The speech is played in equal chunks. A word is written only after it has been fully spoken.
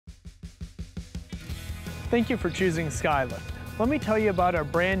Thank you for choosing Skylift. Let me tell you about our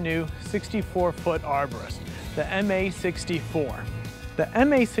brand new 64-foot Arborist, the MA-64. The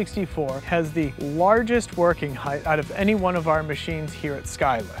MA-64 has the largest working height out of any one of our machines here at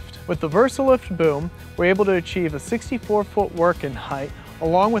Skylift. With the VersaLift boom, we're able to achieve a 64-foot working height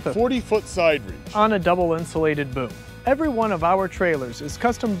along with a 40-foot side reach on a double insulated boom. Every one of our trailers is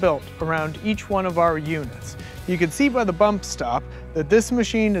custom built around each one of our units. You can see by the bump stop that this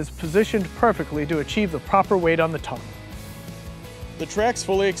machine is positioned perfectly to achieve the proper weight on the tongue. The tracks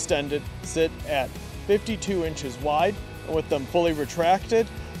fully extended sit at 52 inches wide, and with them fully retracted,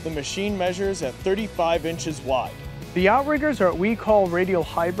 the machine measures at 35 inches wide. The outriggers are what we call radial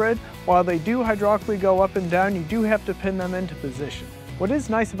hybrid. While they do hydraulically go up and down, you do have to pin them into position. What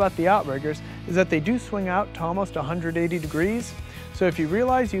is nice about the outriggers is that they do swing out to almost 180 degrees. So if you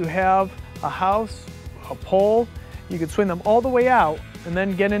realize you have a house, a pole, you can swing them all the way out and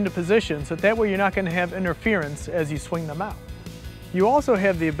then get into position so that way you're not going to have interference as you swing them out. You also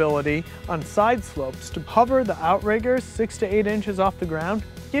have the ability on side slopes to hover the outriggers 6 to 8 inches off the ground,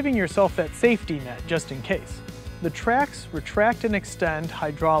 giving yourself that safety net just in case. The tracks retract and extend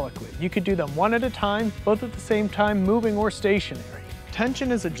hydraulically. You could do them one at a time, both at the same time, moving or stationary.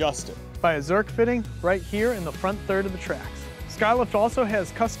 Tension is adjusted by a Zerk fitting right here in the front third of the tracks. Skylift also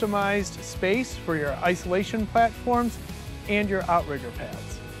has customized space for your isolation platforms and your outrigger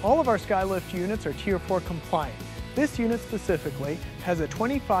pads. All of our Skylift units are Tier 4 compliant. This unit specifically has a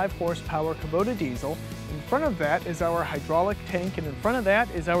 25 horsepower Kubota diesel. In front of that is our hydraulic tank, and in front of that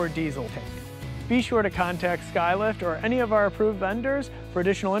is our diesel tank. Be sure to contact Skylift or any of our approved vendors for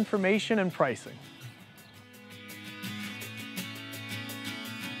additional information and pricing.